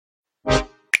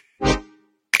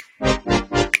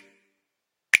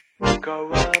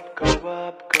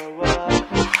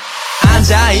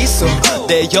앉아있어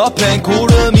내 옆엔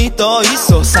구름이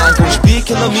떠있어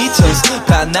 30km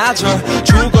반나절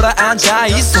죽어라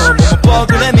앉아있어 몸은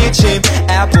뻐근해 미침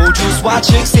Apple juice와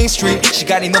 16th Street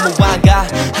시간이 너무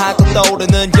완가하고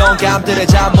떠오르는 영감들의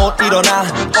잠 못 일어나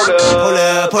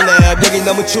홀랩 여기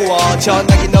너무 추워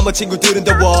전화기 너무 친구들은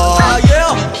더워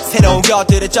새로운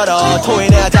것들에 쩔어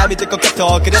토해내야 잠이 들 것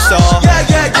같아 그랬어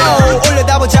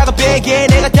올려다본 작은 베개에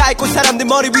내가 다 있고 사람들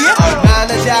머리 위에 얼마나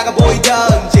작아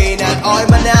보이던지 난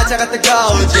얼마나 작았던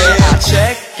거지 I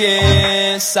check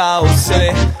in South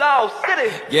City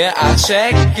Yeah I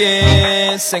check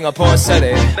in Singapore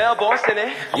City Melbourne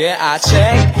City Yeah I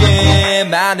check in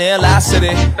Manila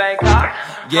City Bangkok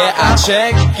Yeah I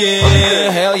check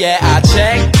in Hell yeah I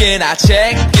check in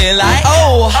like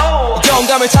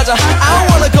영감을 찾아 I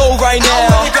wanna go right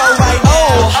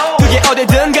now 그게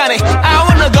어디든 간에 I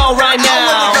wanna go right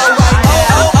now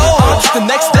To the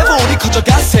next level 우리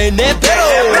커져가 세네 배로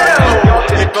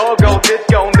보고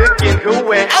듣고 느낀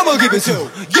후에 I'ma give it to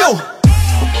you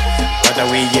바다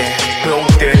위에 붕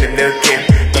뜨는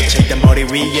느낌 덮쳐있던 머리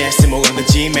위에 스모없는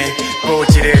짐에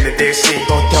보지르는 듯이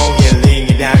보통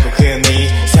힐링이라고 흔히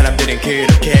사람들은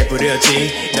그렇게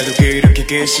부르지 나도 그렇게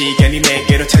그 시간이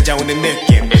내게로 찾아오는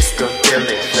느낌 It's good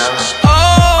feeling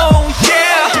Oh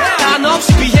yeah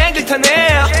한없이 비행기를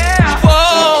타네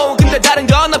근데 다른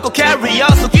건 없고 carry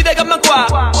on so 기대감만 꽉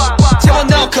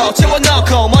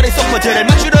채워넣고 머릿속 퍼즐을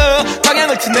맞추려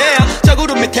방향을 트네 저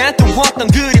구름 밑에 통화했던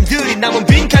그림들이 남은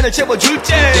빈칸을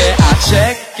채워줄게 Yeah I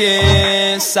check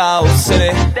in South City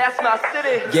That's my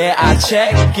city Yeah I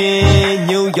check in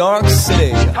New York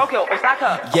City Tokyo,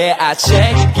 Osaka Yeah I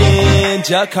check in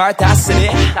Jakarta City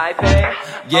Taipei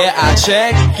Yeah I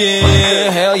check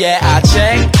in Hell yeah I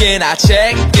check in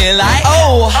like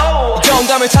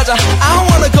영감을 찾아 I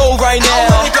wanna go right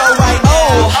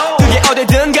now 그게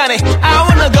어디든 간에 I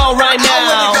wanna go right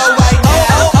now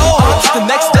To the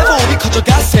next level 우리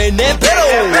커져가 세네 배로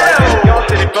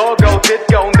것들이 보고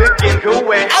듣고 느낀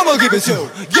후에 I'ma give it to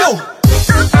you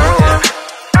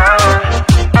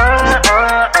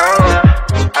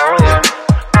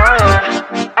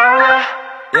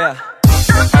Yeah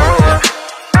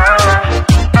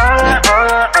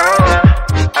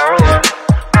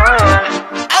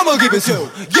I'ma give it to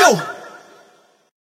you